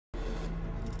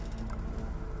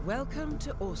Welcome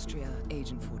to Austria,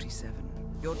 Agent 47.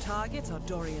 Your targets are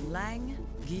Dorian Lang,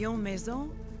 Guillaume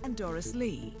Maison, and Doris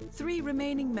Lee, 3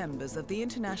 remaining members of the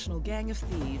international gang of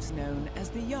thieves known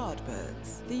as the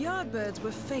Yardbirds. The Yardbirds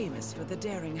were famous for the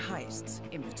daring heists,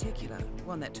 in particular,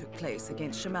 one that took place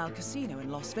against Shamal Casino in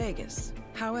Las Vegas.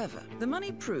 However, the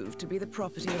money proved to be the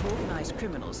property of organized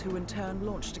criminals who in turn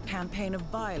launched a campaign of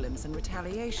violence and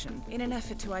retaliation in an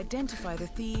effort to identify the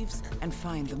thieves and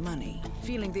find the money.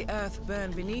 Feeling the earth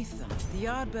burn beneath them, the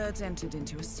Yardbirds entered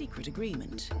into a secret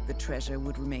agreement. The treasure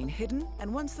would remain hidden,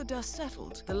 and once the dust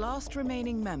settled, the last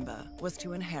remaining member was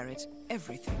to inherit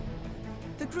everything.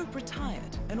 The group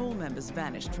retired, and all members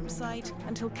vanished from sight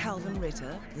until Calvin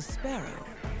Ritter, the Sparrow,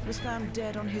 was found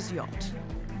dead on his yacht.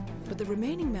 But the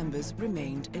remaining members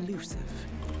remained elusive.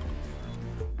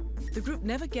 The group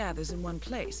never gathers in one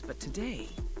place, but today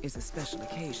is a special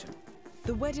occasion.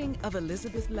 The wedding of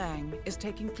Elizabeth Lang is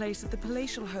taking place at the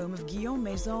palatial home of Guillaume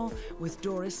Maison with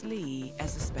Doris Lee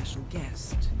as a special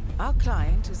guest. Our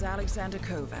client is Alexander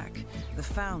Kovac, the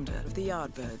founder of the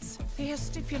Yardbirds. He has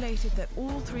stipulated that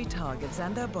all 3 targets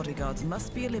and their bodyguards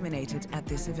must be eliminated at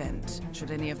this event.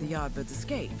 Should any of the Yardbirds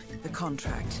escape, the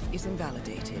contract is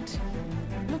invalidated.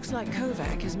 Looks like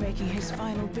Kovac is making his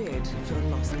final bid for the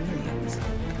lost millions.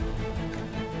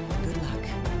 Good luck.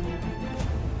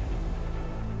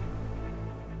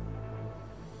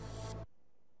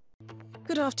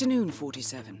 Good afternoon,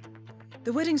 47.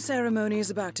 The wedding ceremony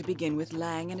is about to begin with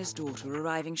Lang and his daughter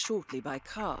arriving shortly by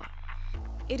car.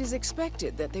 It is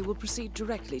expected that they will proceed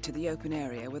directly to the open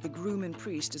area where the groom and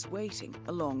priest is waiting,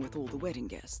 along with all the wedding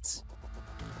guests.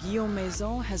 Guillaume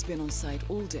Maison has been on site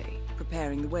all day,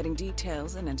 preparing the wedding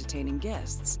details and entertaining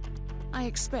guests. I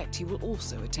expect he will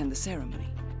also attend the ceremony.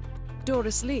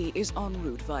 Doris Lee is en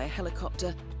route via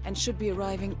helicopter and should be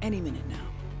arriving any minute now.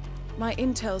 My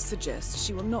intel suggests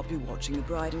she will not be watching the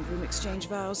bride and groom exchange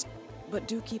vows, but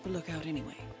do keep a lookout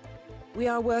anyway. We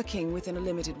are working within a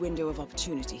limited window of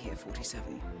opportunity here,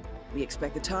 47. We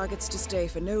expect the targets to stay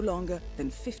for no longer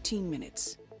than 15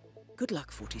 minutes. Good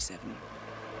luck, 47.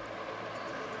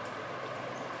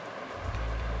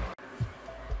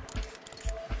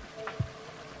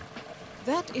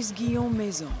 That is Guillaume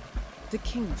Maison, the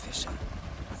Kingfisher,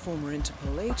 former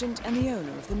Interpol agent and the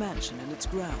owner of the mansion and its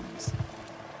grounds.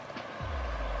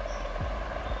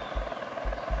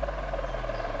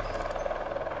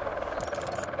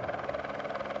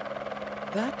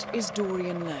 That is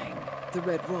Dorian Lang, the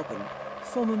Red Robin,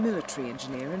 former military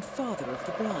engineer and father of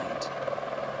the bride.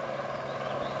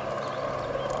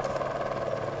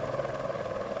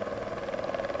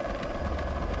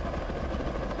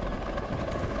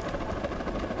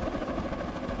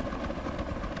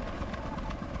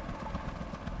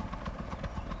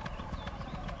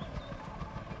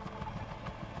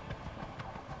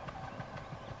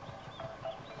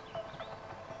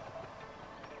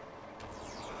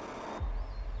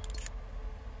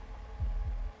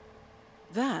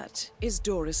 That is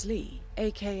Doris Lee,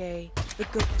 aka the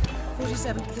Good.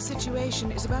 47, the situation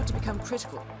is about to become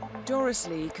critical. Doris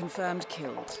Lee confirmed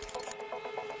killed.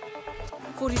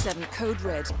 47, code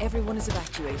red, everyone is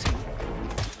evacuating.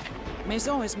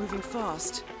 Maison is moving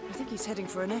fast. I think he's heading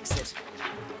for an exit.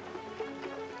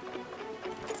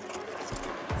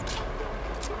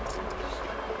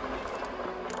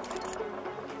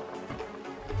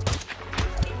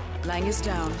 Lang is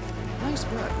down. Nice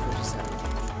work, 47.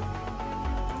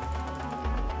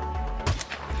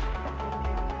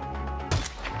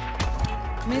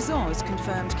 Maison is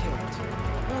confirmed killed.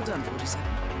 Well done, 47.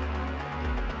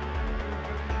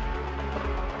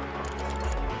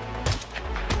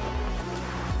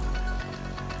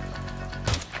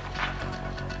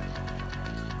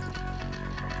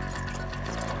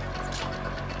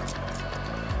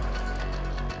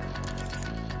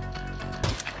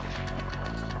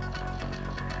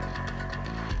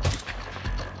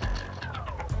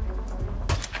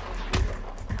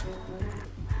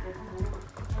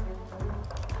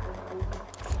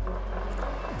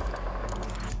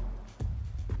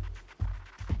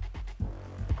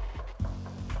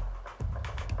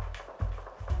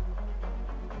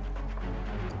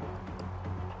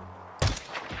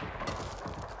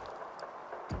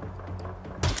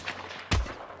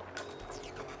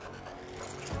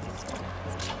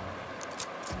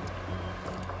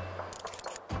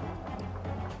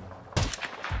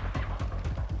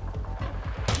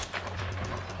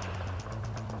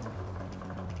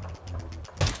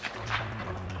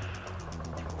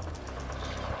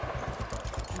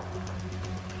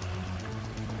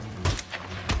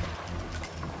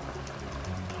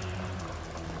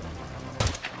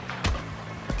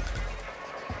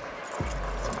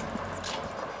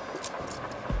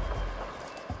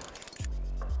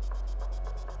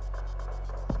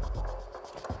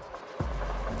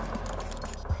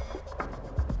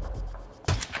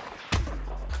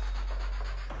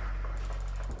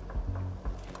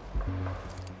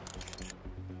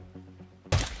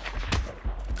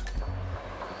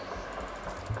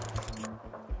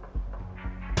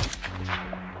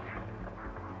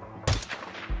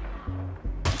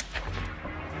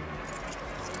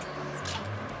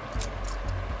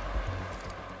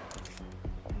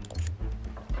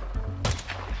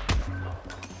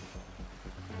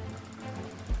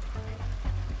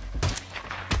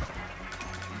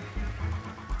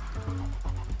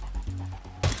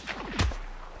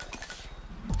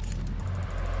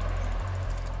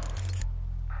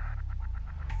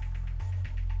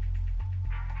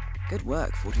 Good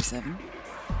work, 47.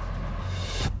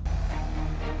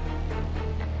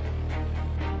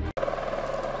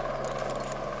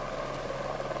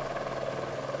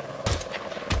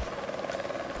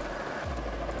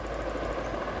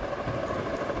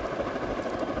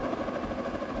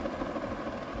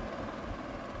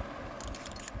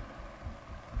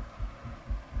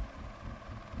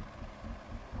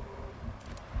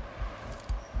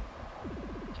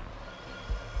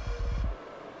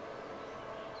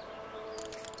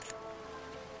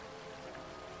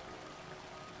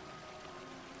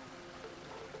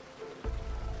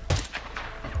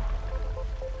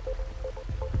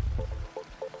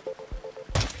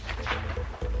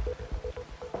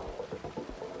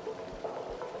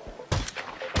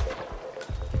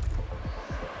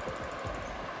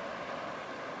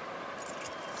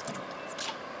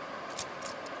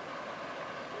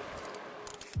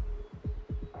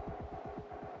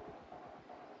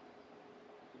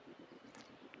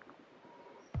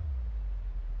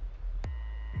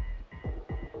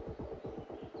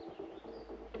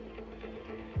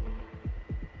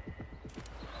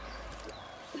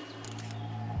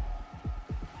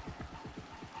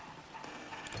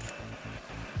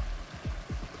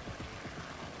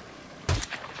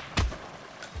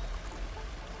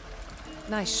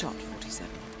 Nice shot, 47.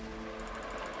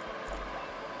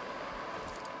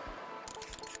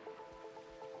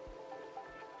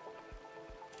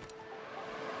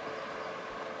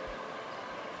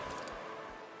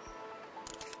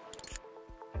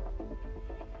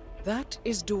 That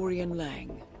is Dorian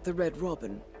Lang, the Red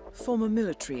Robin, former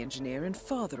military engineer and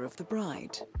father of the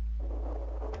bride.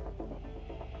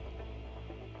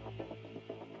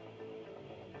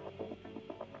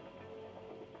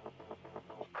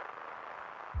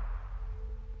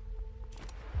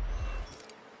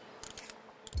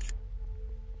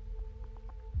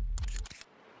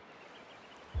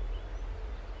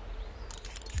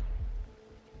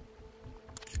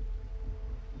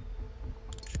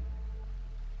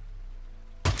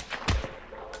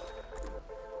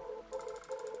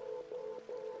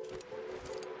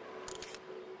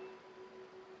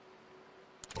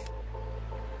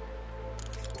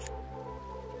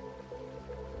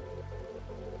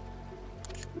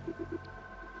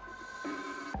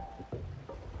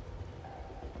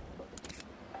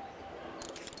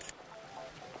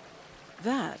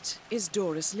 That is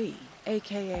Doris Lee,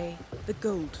 aka the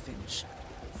Goldfinch,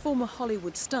 former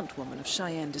Hollywood stuntwoman of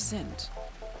Cheyenne descent.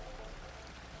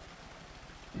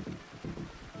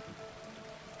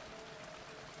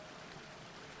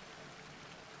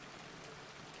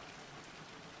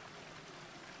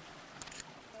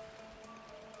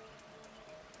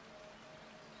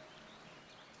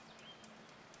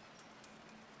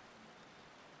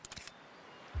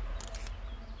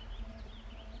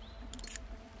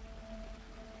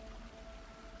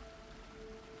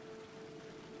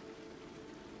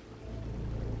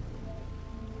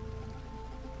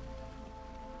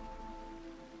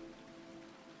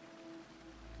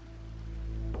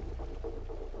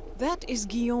 That is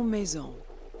Guillaume Maison,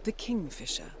 the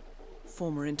Kingfisher,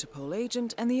 former Interpol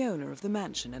agent and the owner of the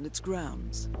mansion and its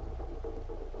grounds.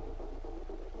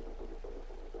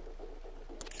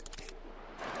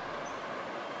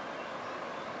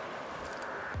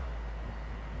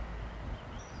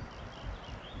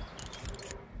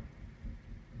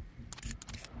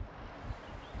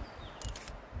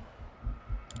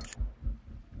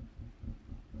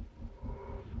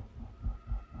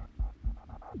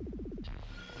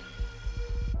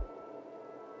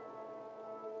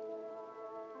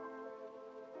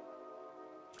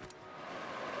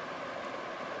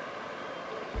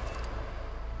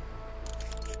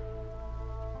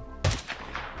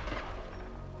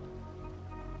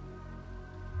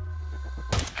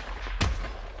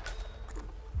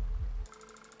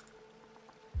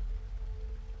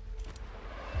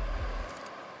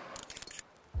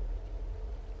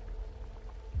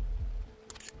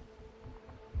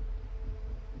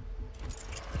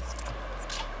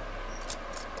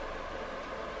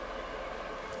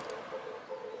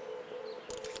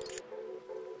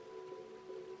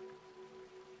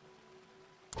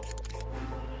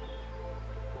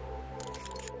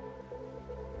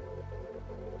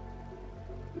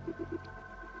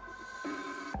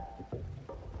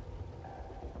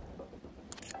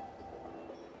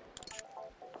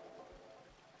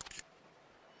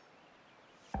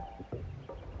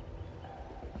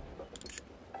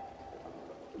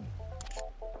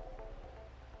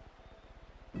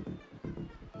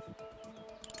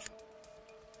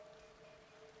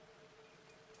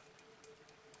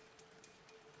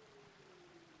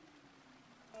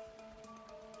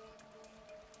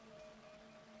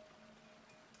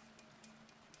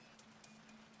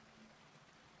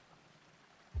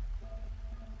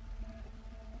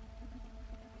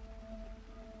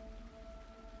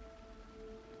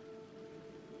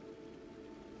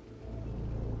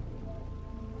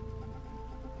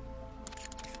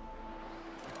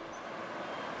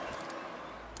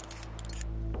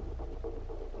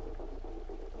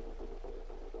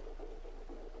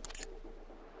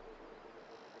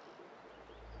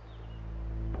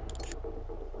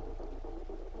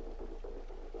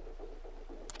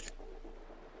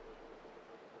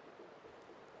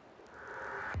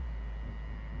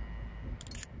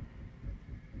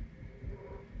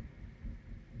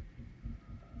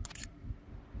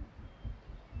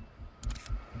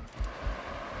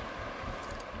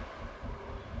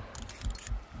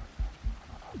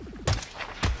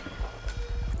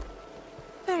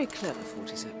 Very clever,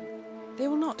 47. They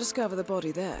will not discover the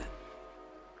body there.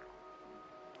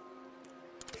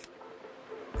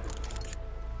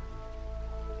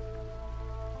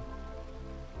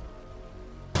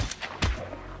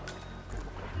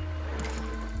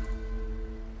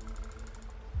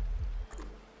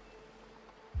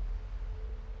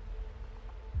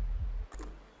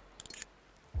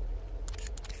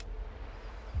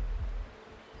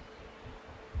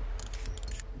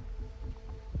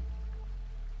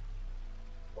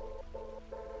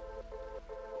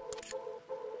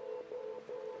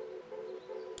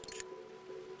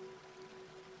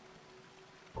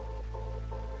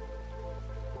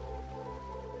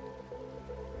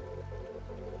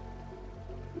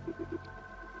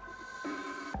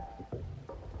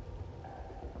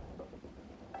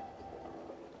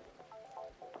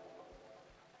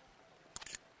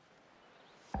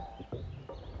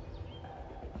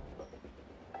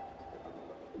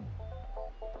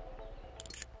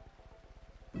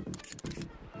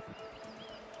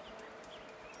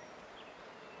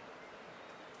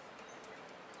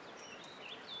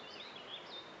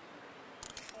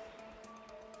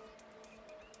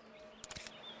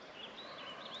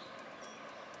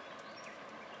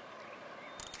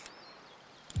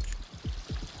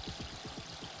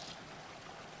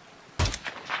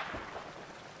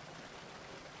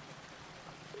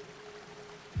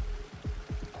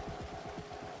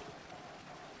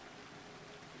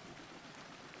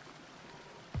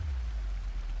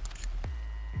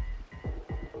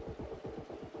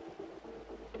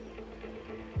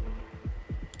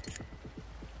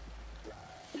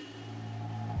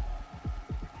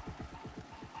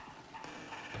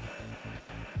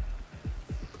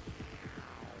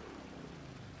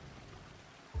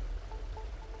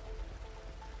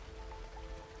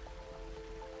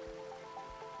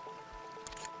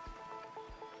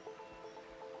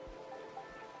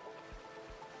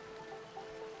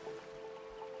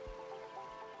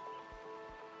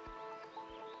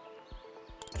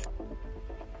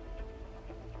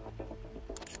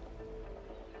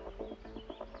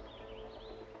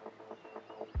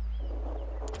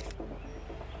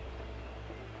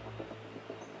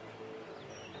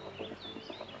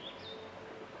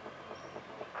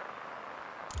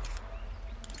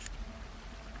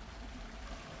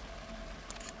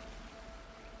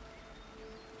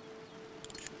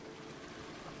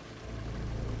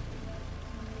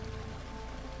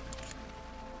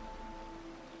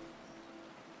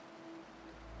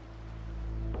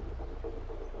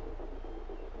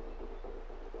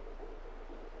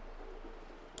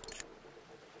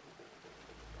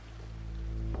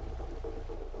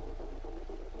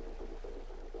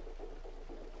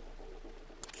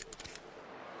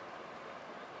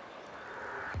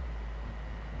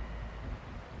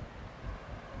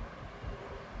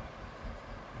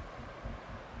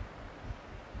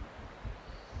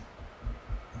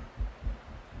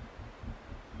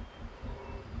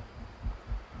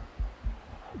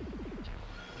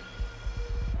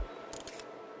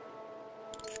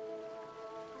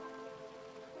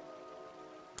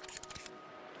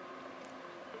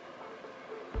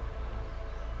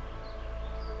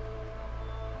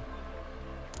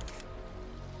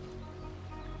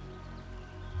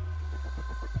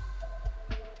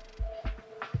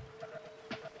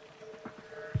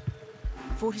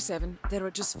 "47, there are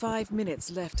just 5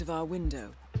 minutes left of our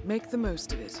window. Make the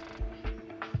most of it."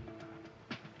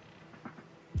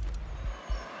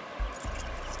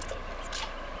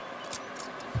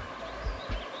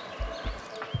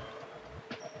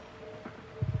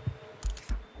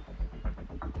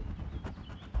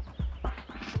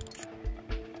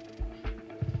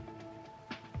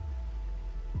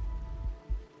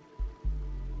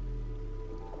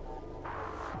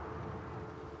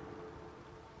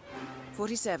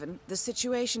 "47, the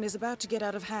situation is about to get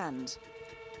out of hand.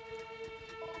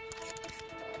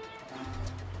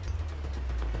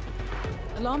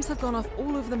 Alarms have gone off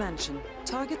all over the mansion.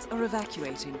 Targets are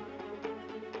evacuating.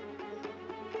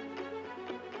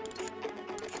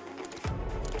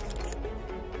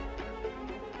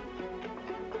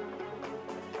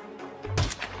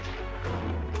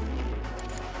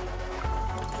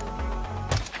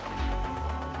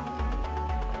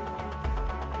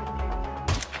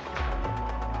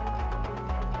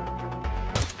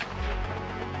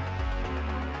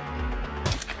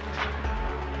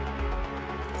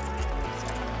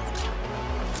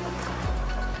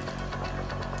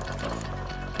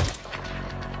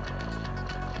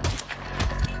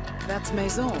 That's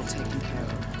Maison taken care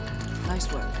of.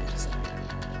 Nice work, 47.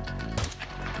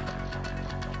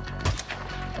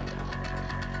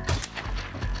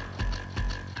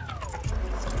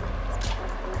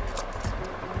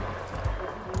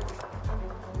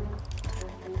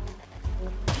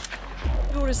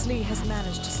 Doris Lee has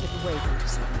managed to slip away,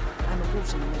 47. I'm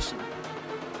aborting the mission.